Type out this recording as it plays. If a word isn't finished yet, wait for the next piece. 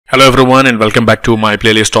Hello everyone and welcome back to my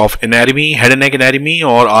playlist of anatomy head and neck anatomy.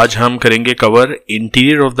 और आज हम करेंगे cover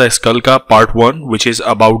interior of the skull का part 1 which is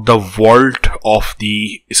about the vault of the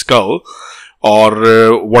skull. और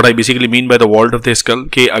what I basically mean by the vault of the skull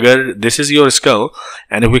कि अगर this is your school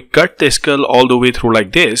and if we cut the skull all the way through like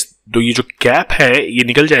this, तो ये जो cap है ये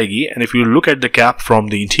निकल जाएगी। And if you look at the cap from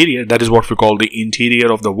the interior, that is what we call the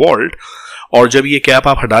interior of the vault. और जब ये कैप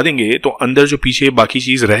आप हटा देंगे तो अंदर जो पीछे बाकी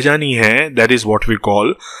चीज रह जानी है, that is what we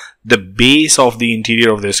call the base of the interior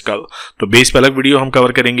of the skull. तो बेस पे अलग वीडियो हम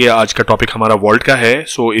कवर करेंगे। आज का टॉपिक हमारा वॉल्ट का है।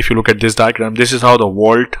 So if you look at this diagram, this is how the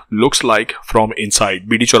vault looks like from inside.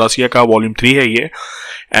 BD Chaurasia का वॉल्यूम 3 है ये।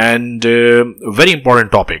 And very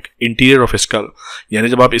important topic, interior of skull. यानी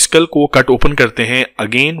जब आप स्कल को कट ओपन करते हैं,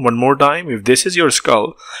 again one more time, if this is your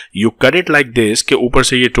school, you cut it like this के ऊपर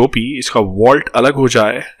से ये टोपी, इसका वॉल्ट अलग हो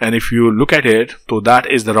जाए। And if you look at it, तो that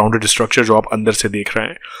is the rounded structure जो आप अंदर से देख रहे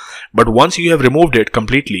हैं। But once you have removed it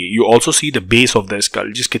completely, you also see the base of the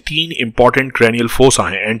skull, जिसके 3 इंपॉर्टेंट क्रैनियल फोसा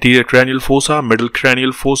हैं, anterior cranial fossa, middle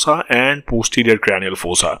cranial fossa and posterior cranial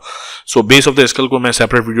fossa. So base of the skull को मैं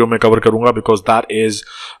separate video में cover करूंगा because that is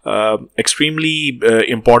extremely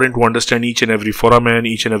important to understand each and every foramen,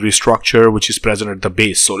 each and every structure which is present at the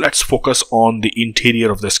base. So let's focus on the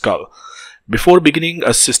interior of the skull. Before beginning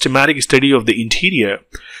a systematic study of the interior,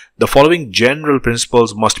 the following general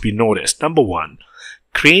principles must be noticed. Number 1,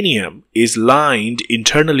 cranium is lined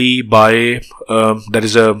internally by there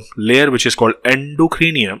is a layer which is called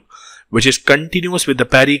endocranium, which is continuous with the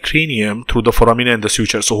pericranium through the foramina and the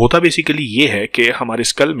suture. So होता basically ये है कि हमारे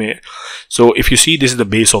skull में, so if you see this is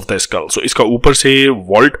the base of the skull, so इसका ऊपर से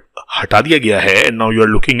vault हटा दिया गया है and now you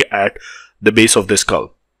are looking at the base of the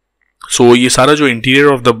skull. So ये सारा जो इंटीरियर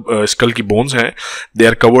ऑफ द स्कल की बोन्स हैं, they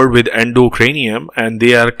are covered with एंडोक्रेनियम and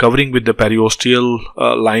they are covering with the periosteal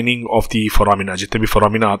lining of the foramina. जितने भी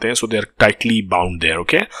foramina आते हैं, सो they are tightly bound there.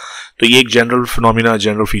 Okay, तो ये एक जनरल फिनोमिना,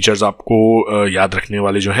 जनरल फीचर्स आपको याद रखने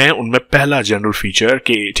वाले जो हैं, उनमें पहला जनरल फीचर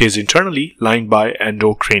कि it is internally lined by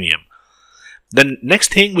एंडोक्रेनियम। Then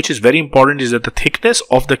next thing which is very important is that the thickness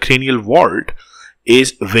of the cranial vault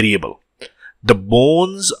is variable. The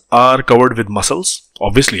bones are covered with muscles.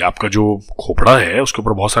 Obviously आपका जो खोपड़ा है उसके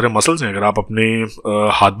ऊपर बहुत सारे muscles हैं। अगर आप अपने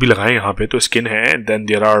हाथ भी लगाएं यहाँ पे, तो स्किन है, then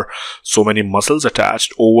there are so many muscles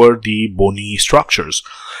attached over the bony structures.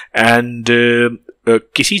 And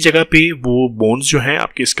किसी जगह पे वो बोन्स जो हैं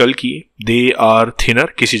आपके स्कल की, they are thinner,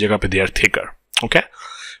 किसी जगह पे they are thicker. Okay?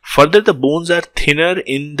 Further, the bones are thinner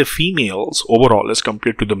in the females overall as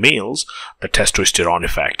compared to the males, the testosterone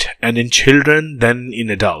effect, and in children than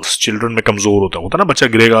in adults. Children में कमजोर होता है ना, बच्चा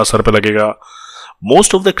गिरेगा, सर पे लगेगा.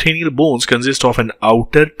 Most of the cranial bones consist of an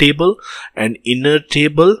outer table and inner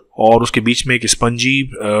table, और उसके बीच में एक spongy,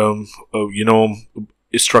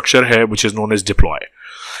 structure है which is known as diploid.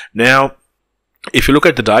 Now, if you look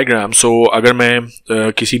at the diagram, so अगर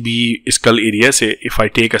मैं किसी भी skull area से, if I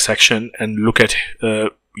take a section and look at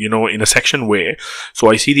in a section way, so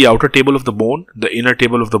I see the outer table of the bone, the inner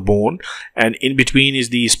table of the bone, and in between is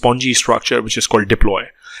the spongy structure which is called diploid,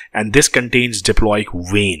 and this contains diploic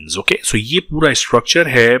veins. Okay, so ये पूरा structure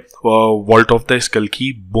है vault of the skull की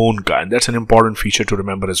bone का, and that's an important feature to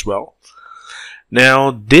remember as well. Now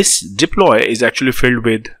this diploid is actually filled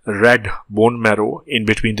with red bone marrow in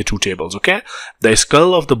between the two tables. Okay, the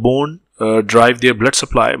skull of the bone drive their blood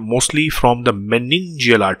supply mostly from the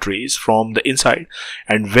meningeal arteries from the inside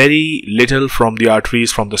and very little from the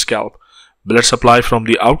arteries from the scalp. Blood supply from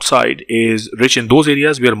the outside is rich in those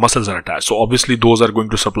areas where muscles are attached. So obviously those are going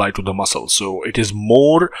to supply to the muscles. So it is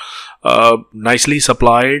more nicely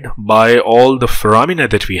supplied by all the foramina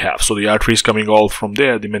that we have. So the arteries coming all from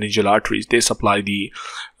there, the meningeal arteries, they supply the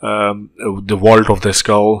vault of the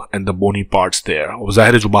skull and the bony parts there. और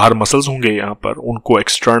ज़ाहिर है जो बाहर muscles होंगे यहाँ पर, उनको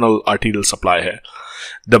external arterial supply है.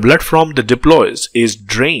 The blood from the diploids is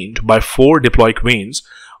drained by 4 diploic veins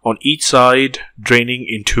on each side, draining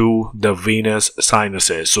into the venous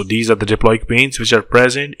sinuses. So these are the diploic veins which are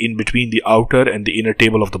present in between the outer and the inner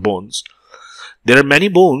table of the bones. There are many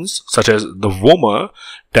bones such as the vomer,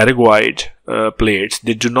 pterygoid plates.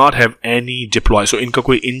 They do not have any diploid. So इनका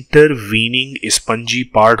कोई intervening spongy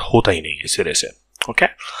part होता ही नहीं इस तरह से. Okay.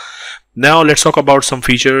 Now let's talk about some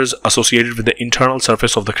features associated with the internal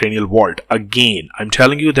surface of the cranial vault. Again, I'm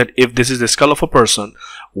telling you that if this is the skull of a person,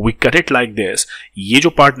 we cut it like this. ये जो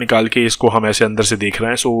part निकाल के इसको हम ऐसे अंदर से देख रहे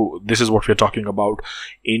हैं. So this is what we're talking about.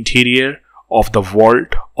 Interior of the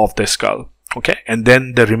vault of the skull. Okay, and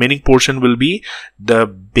then the remaining portion will be the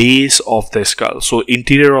base of the skull. So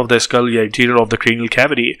interior of the skull, yeah, interior of the cranial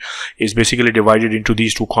cavity is basically divided into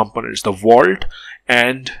these two components, the vault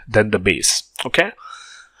and then the base. Okay.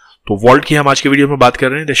 तो vault की हम आज के video में बात कर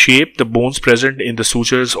रहे हैं, the shape, the bones present in the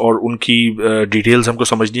sutures, और उनकी डिटेल्स हमको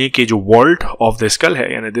समझनी है कि जो वॉल्ट ऑफ द स्कल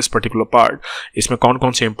है यानी दिस पर्टिकुलर पार्ट, इसमें कौन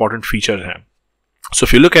कौन से इंपॉर्टेंट फीचर हैं. So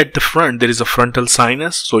if you look at the front, there is a frontal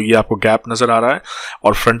sinus. So ये आपको गैप नजर आ रहा है,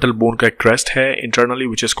 और frontal bone का एक crest है internally,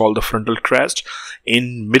 which is called the frontal crest. In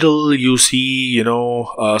middle, you see,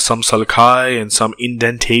 some sulci and some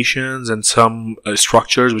indentations and some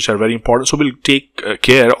structures which are very important. So we'll take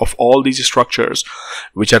care of all these structures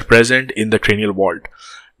which are present in the cranial vault.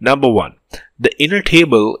 Number one, the inner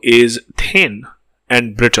table is thin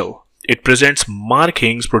and brittle. It presents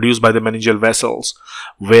markings produced by the meningeal vessels,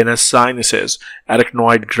 venous sinuses,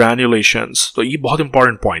 arachnoid granulations. तो ये बहुत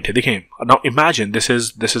important point है. देखें, now imagine this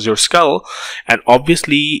is your skull, and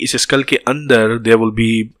obviously इस skull के अंदर there will be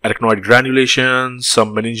arachnoid granulations,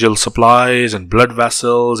 some meningeal supplies and blood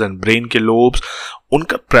vessels and brain के lobes.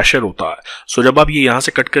 उनका प्रेशर होता है. सो जब आप ये यहाँ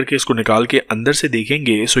से कट करके इसको निकाल के अंदर से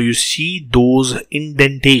देखेंगे, so you see those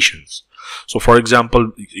indentations. So for example,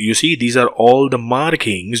 you see these are all the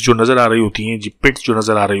markings जो नजर आ रही होती हैं, पिट्स जो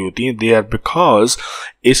नजर आ रही होती हैं, they are because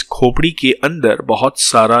इस खोपड़ी के अंदर बहुत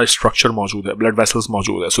सारा स्ट्रक्चर मौजूद है, ब्लड वेसल्स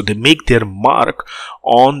मौजूद है. So they make their mark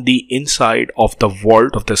on the inside of the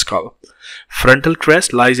vault of the skull. Frontal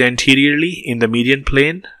crest lies anteriorly in the median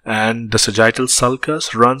plane, and the sagittal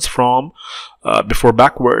sulcus runs from before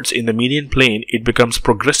backwards in the median plane. It becomes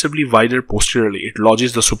progressively wider posteriorly. It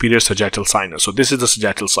lodges the superior sagittal sinus. So this is the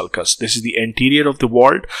sagittal sulcus. This is the anterior of the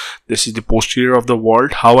vault. This is the posterior of the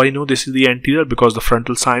vault. How I know this is the anterior? Because the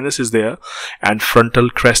frontal sinus is there and frontal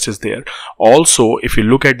crest is there. Also, if you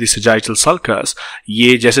look at the sagittal sulcus,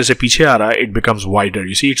 ये जैसे से पीछे आ रहा है, it becomes wider.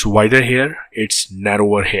 You see, it's wider here, it's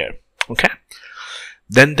narrower here. Okay.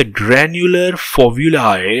 Then the granular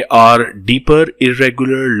fovuli are deeper,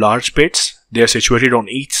 irregular, large pits. They are situated on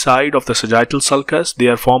each side of the sagittal sulcus. They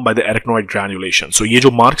are formed by the arachnoid granulation. So ये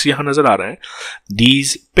जो marks यहाँ नजर आ रहे हैं,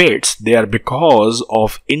 these pits, they are because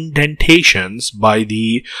of indentations by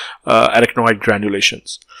the arachnoid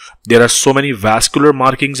granulations. There are so many vascular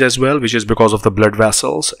markings as well, which is because of the blood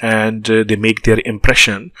vessels, and they make their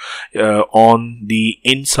impression on the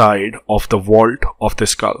inside of the vault of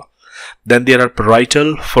the skull. Then there are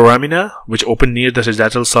parietal foramina which open near the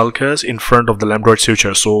sagittal sulcus in front of the lambdoid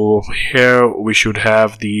suture. So here we should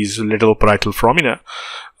have these little parietal foramina,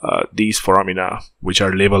 these foramina which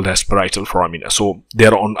are labeled as parietal foramina. So they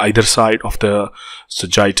are on either side of the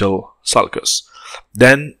sagittal sulcus.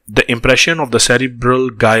 Then the impression of the cerebral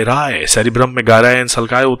gyri, cerebrum में gyri and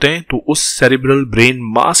sulci होते हैं, तो उस cerebral brain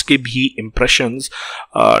mass के भी impressions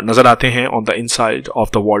नजर आते हैं on the inside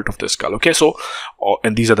of the vault of the skull. Okay, so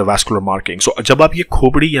and these are the vascular markings. So जब आप ये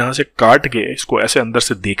खोपड़ी यहाँ से काट के इसको ऐसे अंदर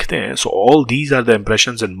से देखते हैं, so all these are the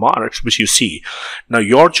impressions and marks which you see. Now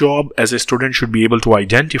your job as a student should be able to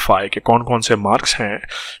identify कि कौन कौन से marks हैं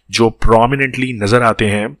जो prominently नजर आते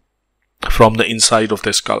हैं from the inside of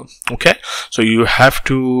the skull. Okay, so you have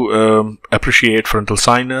to appreciate frontal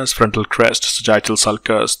sinus, frontal crest, sagittal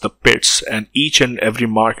sulcus, the pits, and each and every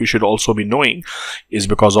mark you should also be knowing is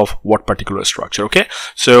because of what particular structure. Okay,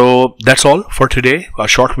 so that's all for today. A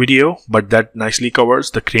short video, but that nicely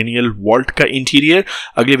covers the cranial vault का interior.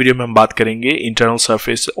 अगले video में हम बात करेंगे internal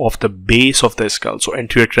surface of the base of the skull. So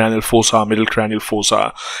anterior cranial fossa, middle cranial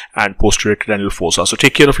fossa, and posterior cranial fossa. So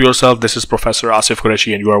take care of yourself. This is Professor Asif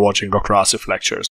Qureshi, and you are watching Dr. Asif Lectures.